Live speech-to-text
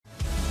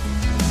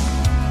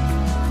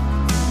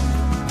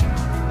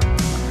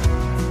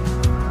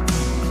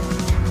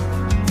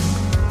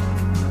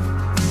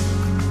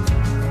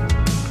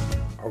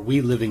we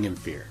living in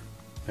fear?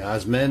 Now,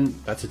 as men,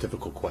 that's a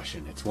difficult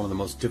question. It's one of the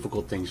most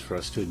difficult things for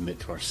us to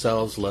admit to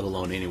ourselves, let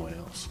alone anyone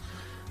else.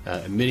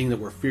 Admitting that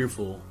we're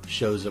fearful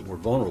shows that we're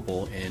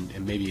vulnerable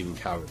and maybe even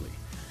cowardly.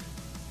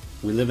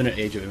 We live in an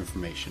age of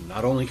information.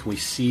 Not only can we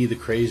see the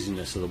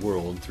craziness of the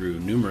world through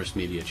numerous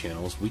media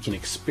channels, we can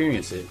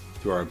experience it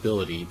through our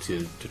ability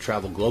to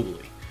travel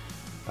globally.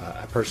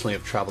 I personally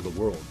have traveled the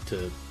world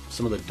to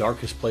some of the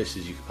darkest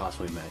places you could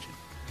possibly imagine.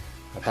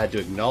 I've had to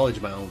acknowledge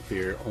my own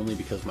fear only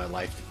because my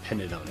life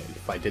depended on it.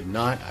 If I did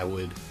not, I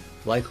would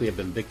likely have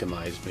been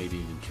victimized, maybe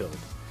even killed.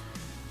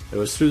 It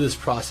was through this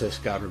process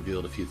God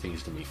revealed a few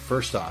things to me.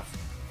 First off,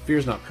 fear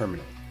is not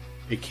permanent.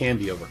 It can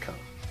be overcome.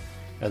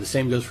 Now, the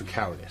same goes for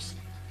cowardice.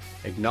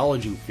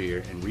 Acknowledging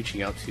fear and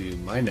reaching out to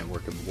my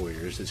network of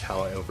warriors is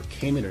how I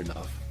overcame it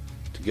enough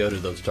to go to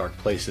those dark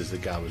places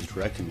that God was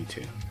directing me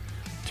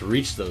to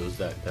reach those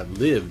that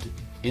lived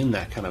in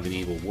that kind of an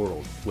evil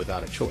world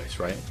without a choice,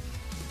 right?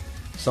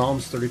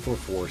 Psalms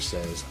 34:4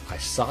 says, I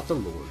sought the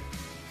Lord,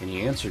 and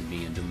he answered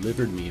me and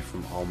delivered me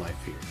from all my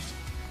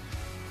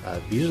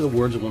fears. These are the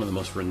words of one of the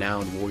most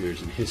renowned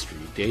warriors in history,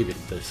 David,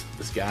 this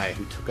guy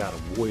who took out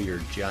a warrior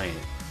giant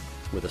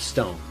with a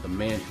stone, the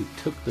man who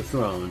took the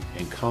throne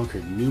and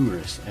conquered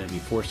numerous enemy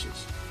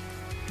forces.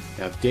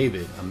 Now, if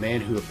David, a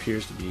man who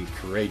appears to be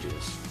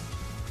courageous,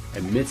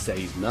 admits that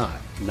he's not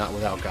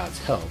without God's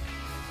help,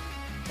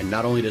 and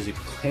not only does he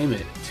proclaim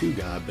it to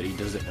God, but he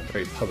does it in a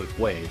very public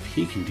way, if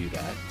he can do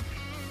that,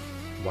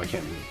 why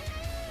can't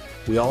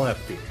we? We all have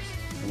fears,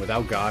 and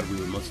without God, we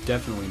would most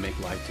definitely make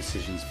life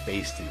decisions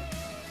based in it.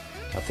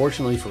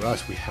 Fortunately for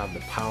us, we have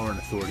the power and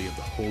authority of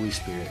the Holy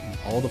Spirit and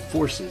all the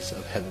forces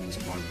of heaven's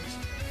armies.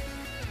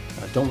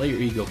 Don't let your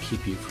ego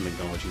keep you from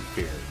acknowledging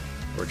fear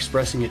or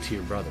expressing it to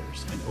your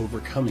brothers and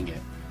overcoming it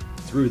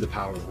through the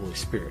power of the Holy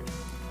Spirit.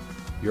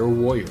 You're a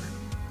warrior,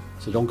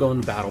 so don't go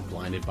into battle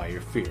blinded by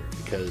your fear,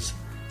 because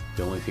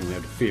the only thing we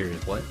have to fear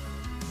is what?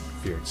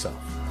 Fear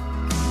itself.